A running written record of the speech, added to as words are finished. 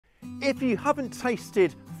If you haven't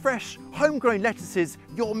tasted fresh homegrown lettuces,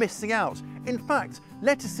 you're missing out. In fact,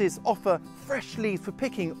 lettuces offer fresh leaves for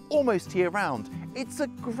picking almost year round. It's a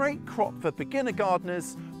great crop for beginner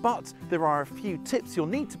gardeners, but there are a few tips you'll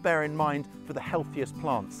need to bear in mind for the healthiest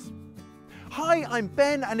plants. Hi, I'm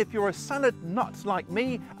Ben, and if you're a salad nut like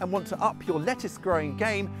me and want to up your lettuce growing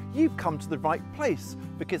game, you've come to the right place,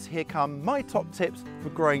 because here come my top tips for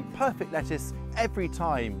growing perfect lettuce every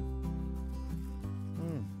time.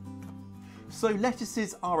 So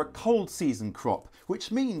lettuces are a cold season crop,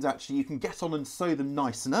 which means actually you can get on and sow them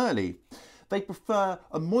nice and early. They prefer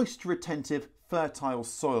a moisture retentive, fertile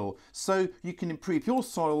soil, so you can improve your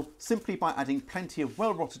soil simply by adding plenty of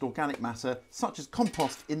well-rotted organic matter such as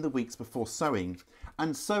compost in the weeks before sowing.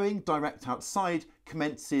 And sowing direct outside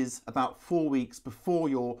commences about 4 weeks before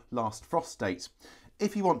your last frost date.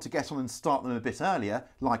 If you want to get on and start them a bit earlier,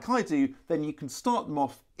 like I do, then you can start them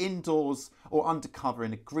off indoors or under cover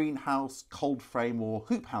in a greenhouse, cold frame or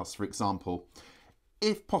hoop house, for example.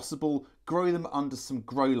 If possible, grow them under some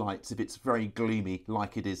grow lights if it's very gloomy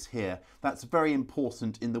like it is here. That's very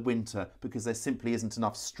important in the winter because there simply isn't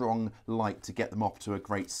enough strong light to get them off to a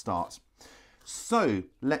great start. So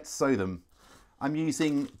let's sow them. I'm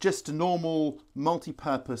using just a normal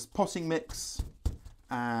multi-purpose potting mix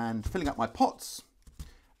and filling up my pots.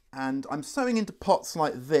 And I'm sowing into pots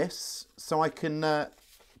like this so I can,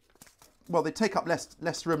 well, they take up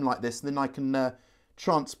less room like this, and then I can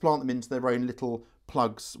transplant them into their own little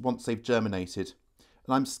plugs once they've germinated.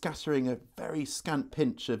 And I'm scattering a very scant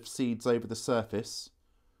pinch of seeds over the surface,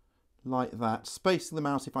 like that, spacing them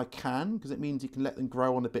out if I can, because it means you can let them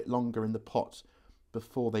grow on a bit longer in the pot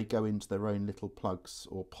before they go into their own little plugs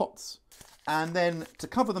or pots. And then to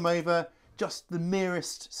cover them over, just the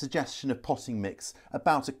merest suggestion of potting mix,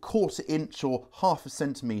 about a 1/4 inch or 1/2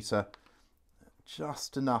 centimetre,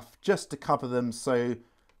 just enough, just to cover them so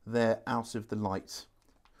they're out of the light.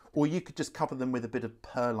 Or you could just cover them with a bit of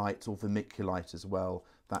perlite or vermiculite as well,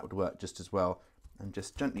 that would work just as well. And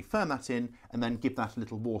just gently firm that in and then give that a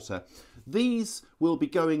little water. These will be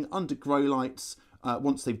going under grow lights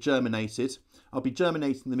once they've germinated. I'll be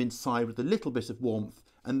germinating them inside with a little bit of warmth,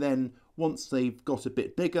 and then once they've got a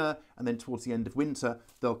bit bigger and then towards the end of winter,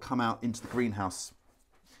 they'll come out into the greenhouse.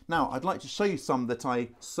 Now, I'd like to show you some that I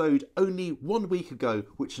sowed only 1 week ago,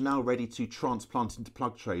 which are now ready to transplant into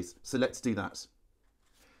plug trays. So let's do that.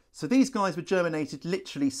 So these guys were germinated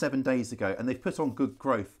literally 7 days ago, and they've put on good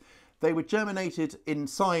growth. They were germinated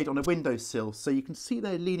inside on a windowsill, so you can see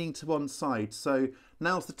they're leaning to one side. So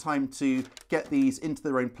now's the time to get these into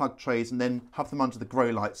their own plug trays and then have them under the grow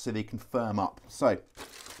lights so they can firm up. So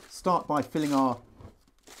start by filling our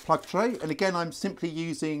plug tray, and again I'm simply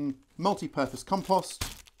using multi-purpose compost,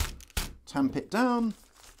 tamp it down,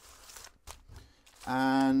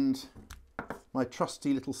 and my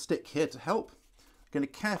trusty little stick here to help. I'm going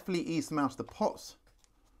to carefully ease them out of the pot,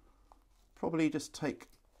 probably just take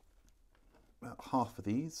about 1/2 of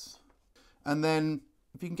these, and then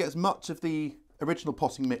if you can get as much of the original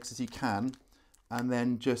potting mix as you can, and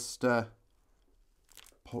then just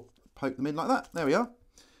poke them in like that. There we are.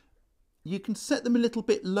 You can set them a little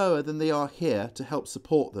bit lower than they are here to help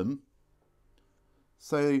support them.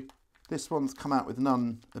 So this one's come out with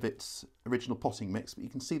none of its original potting mix, but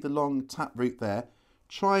you can see the long tap root there.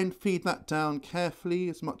 Try and feed that down carefully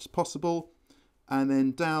as much as possible, and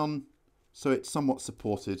then down so it's somewhat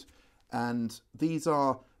supported. And these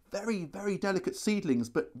are very, very delicate seedlings,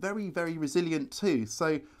 but very, very resilient too.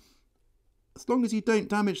 So as long as you don't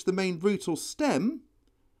damage the main root or stem,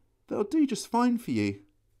 they'll do just fine for you.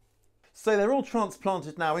 So they're all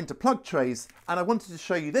transplanted now into plug trays, and I wanted to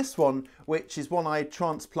show you this one, which is one I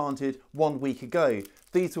transplanted 1 week ago.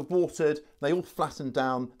 These were watered, they all flattened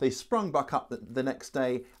down, they sprung back up the next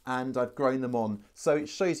day, and I've grown them on. So it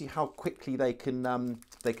shows you how quickly they can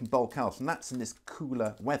bulk out, and that's in this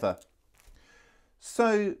cooler weather.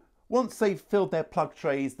 So once they've filled their plug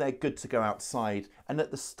trays, they're good to go outside. And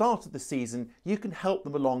at the start of the season, you can help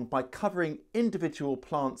them along by covering individual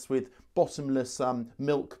plants with bottomless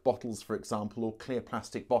milk bottles, for example, or clear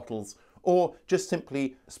plastic bottles, or just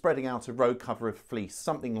simply spreading out a row cover of fleece,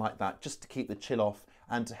 something like that, just to keep the chill off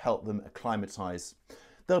and to help them acclimatise.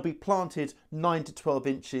 They'll be planted 9 to 12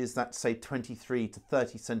 inches, that's say 23 to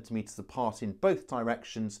 30 centimetres apart in both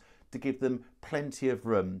directions, to give them plenty of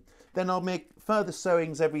room. Then I'll make further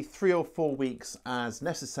sowings every 3 or 4 weeks as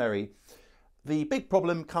necessary. The big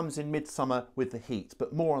problem comes in midsummer with the heat,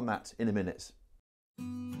 but more on that in a minute.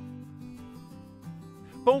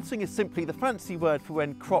 Bolting is simply the fancy word for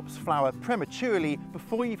when crops flower prematurely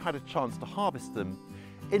before you've had a chance to harvest them.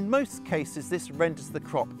 In most cases, this renders the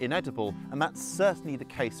crop inedible, and that's certainly the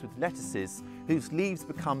case with lettuces. whose leaves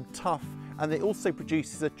become tough, and it also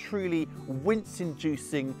produces a truly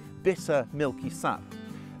wince-inducing, bitter, milky sap.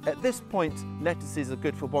 At this point, lettuces are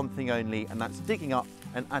good for one thing only, and that's digging up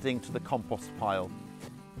and adding to the compost pile.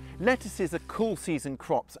 Lettuces are cool season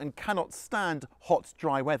crops and cannot stand hot,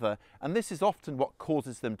 dry weather, and this is often what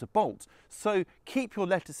causes them to bolt. So keep your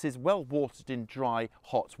lettuces well watered in dry,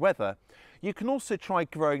 hot weather. You can also try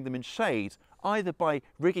growing them in shade, either by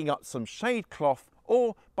rigging up some shade cloth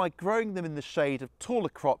or by growing them in the shade of taller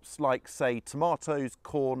crops like, say, tomatoes,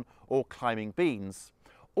 corn or climbing beans.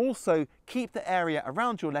 Also, keep the area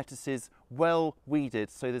around your lettuces well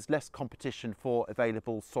weeded so there's less competition for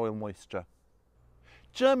available soil moisture.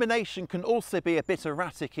 Germination can also be a bit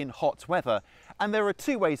erratic in hot weather, and there are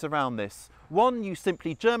two ways around this. One, you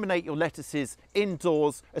simply germinate your lettuces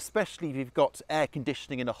indoors, especially if you've got air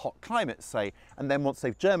conditioning in a hot climate, say, and then once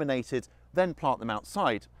they've germinated, then plant them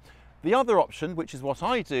outside. The other option, which is what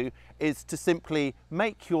I do, is to simply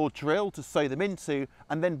make your drill to sow them into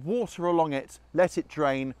and then water along it, let it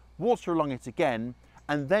drain, water along it again,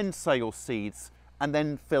 and then sow your seeds and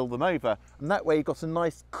then fill them over. And that way you've got a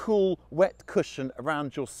nice cool wet cushion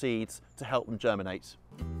around your seeds to help them germinate.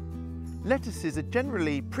 Lettuces are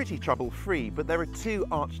generally pretty trouble-free, but there are two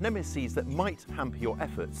arch nemeses that might hamper your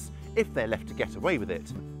efforts if they're left to get away with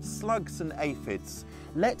it. Slugs and aphids.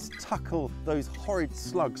 Let's tackle those horrid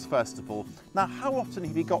slugs first of all. Now, how often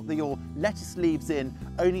have you got your lettuce leaves in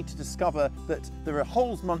only to discover that there are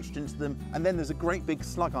holes munched into them and then there's a great big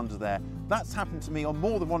slug under there? That's happened to me on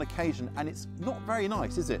more than one occasion, and it's not very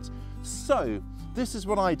nice, is it? So this is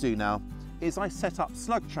what I do now, is I set up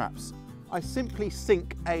slug traps. I simply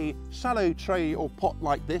sink a shallow tray or pot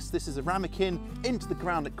like this is a ramekin, into the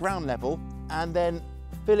ground at ground level, and then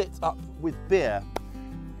fill it up with beer.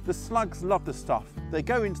 The slugs love the stuff. They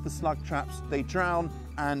go into the slug traps, they drown,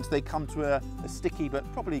 and they come to a sticky but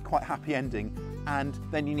probably quite happy ending, and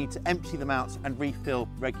then you need to empty them out and refill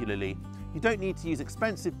regularly. You don't need to use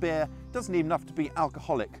expensive beer, it doesn't even have to be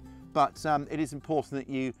alcoholic, but it is important that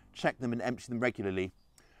you check them and empty them regularly.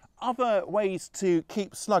 Other ways to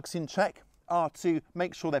keep slugs in check are to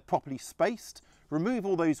make sure they're properly spaced, remove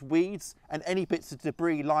all those weeds and any bits of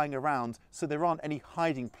debris lying around so there aren't any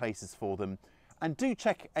hiding places for them, and do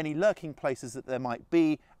check any lurking places that there might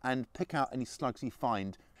be and pick out any slugs you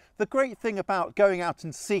find. The great thing about going out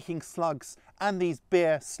and seeking slugs and these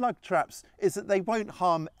beer slug traps is that they won't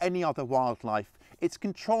harm any other wildlife. It's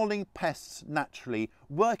controlling pests naturally,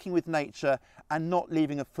 working with nature and not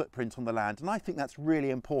leaving a footprint on the land, and I think that's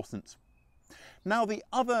really important. Now, the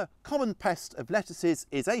other common pest of lettuces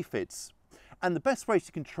is aphids, and the best way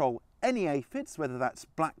to control any aphids, whether that's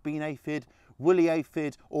black bean aphid, woolly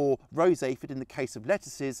aphid or rose aphid in the case of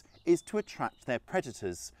lettuces, is to attract their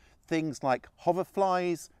predators. Things like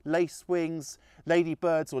hoverflies, lacewings,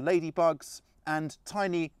 ladybirds or ladybugs, and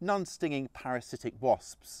tiny non-stinging parasitic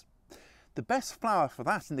wasps. The best flower for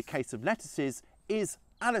that in the case of lettuces is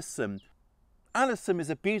alyssum. Alyssum is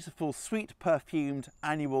a beautiful, sweet, perfumed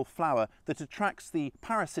annual flower that attracts the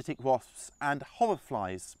parasitic wasps and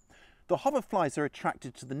hoverflies. The hoverflies are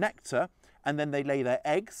attracted to the nectar and then they lay their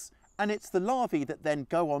eggs, and it's the larvae that then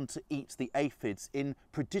go on to eat the aphids in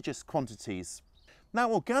prodigious quantities. Now,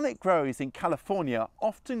 organic growers in California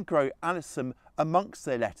often grow alyssum amongst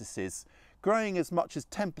their lettuces, growing as much as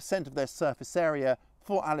 10% of their surface area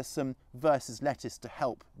for alyssum versus lettuce to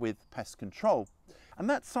help with pest control. And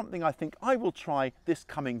that's something I think I will try this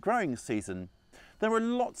coming growing season. There are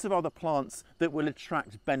lots of other plants that will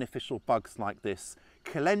attract beneficial bugs like this.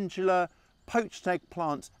 Calendula, poached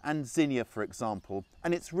eggplant and zinnia, for example.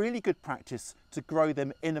 And it's really good practice to grow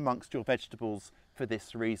them in amongst your vegetables for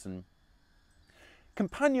this reason.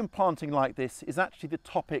 Companion planting like this is actually the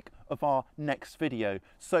topic of our next video.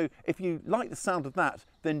 So if you like the sound of that,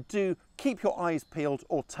 then do keep your eyes peeled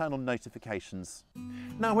or turn on notifications.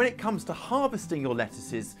 Now, when it comes to harvesting your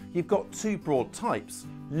lettuces, you've got two broad types: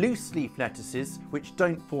 loose leaf lettuces, which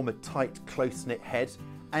don't form a tight, close-knit head,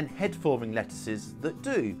 and head-forming lettuces that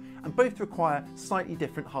do, and both require slightly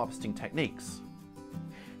different harvesting techniques.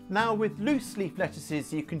 Now, with loose leaf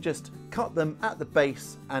lettuces, you can just cut them at the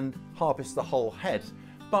base and harvest the whole head.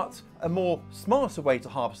 But a more smarter way to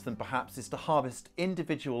harvest them perhaps is to harvest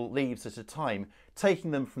individual leaves at a time,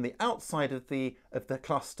 taking them from the outside of the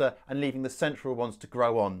cluster and leaving the central ones to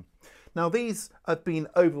grow on. Now, these have been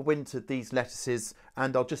overwintered, these lettuces,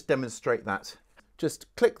 and I'll just demonstrate that.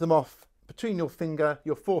 Just click them off between your finger,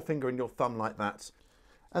 your forefinger and your thumb like that.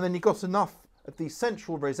 And then you've got enough of the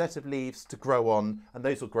central rosette of leaves to grow on, and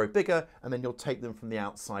those will grow bigger, and then you'll take them from the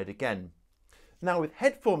outside again. Now, with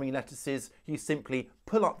head-forming lettuces, you simply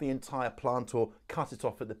pull up the entire plant or cut it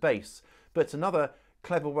off at the base. But another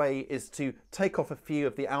clever way is to take off a few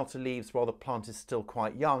of the outer leaves while the plant is still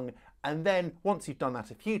quite young, and then once you've done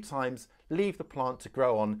that a few times, leave the plant to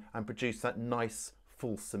grow on and produce that nice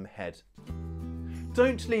fulsome head.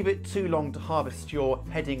 Don't leave it too long to harvest your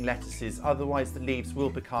heading lettuces, otherwise the leaves will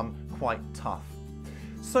become quite tough.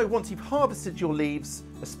 So once you've harvested your leaves,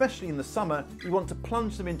 especially in the summer, you want to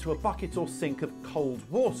plunge them into a bucket or sink of cold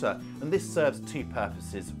water, and this serves two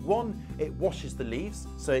purposes. One, it washes the leaves,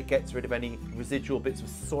 so it gets rid of any residual bits of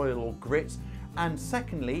soil or grit, and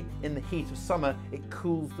secondly, in the heat of summer, it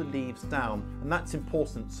cools the leaves down, and that's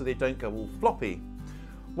important so they don't go all floppy.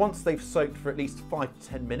 Once they've soaked for at least 5 to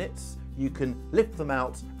 10 minutes, you can lift them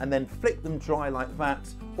out and then flick them dry like that,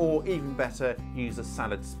 or even better, use a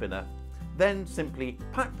salad spinner. Then simply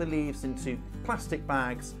pack the leaves into plastic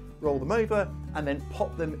bags, roll them over, and then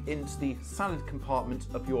pop them into the salad compartment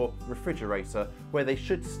of your refrigerator, where they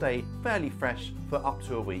should stay fairly fresh for up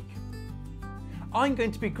to a week. I'm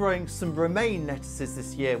going to be growing some romaine lettuces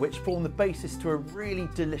this year, which form the basis to a really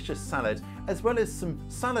delicious salad, as well as some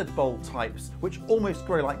salad bowl types, which almost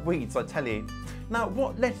grow like weeds, I tell you. Now,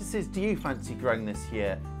 what lettuces do you fancy growing this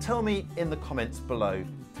year? Tell me in the comments below.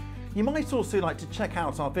 You might also like to check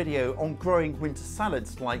out our video on growing winter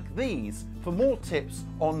salads like these for more tips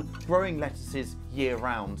on growing lettuces year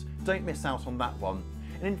round. Don't miss out on that one.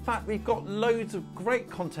 And in fact, we've got loads of great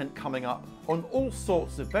content coming up on all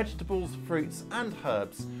sorts of vegetables, fruits and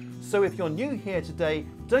herbs. So if you're new here today,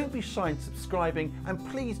 don't be shy in subscribing, and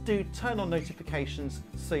please do turn on notifications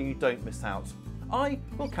so you don't miss out. I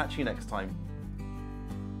will catch you next time.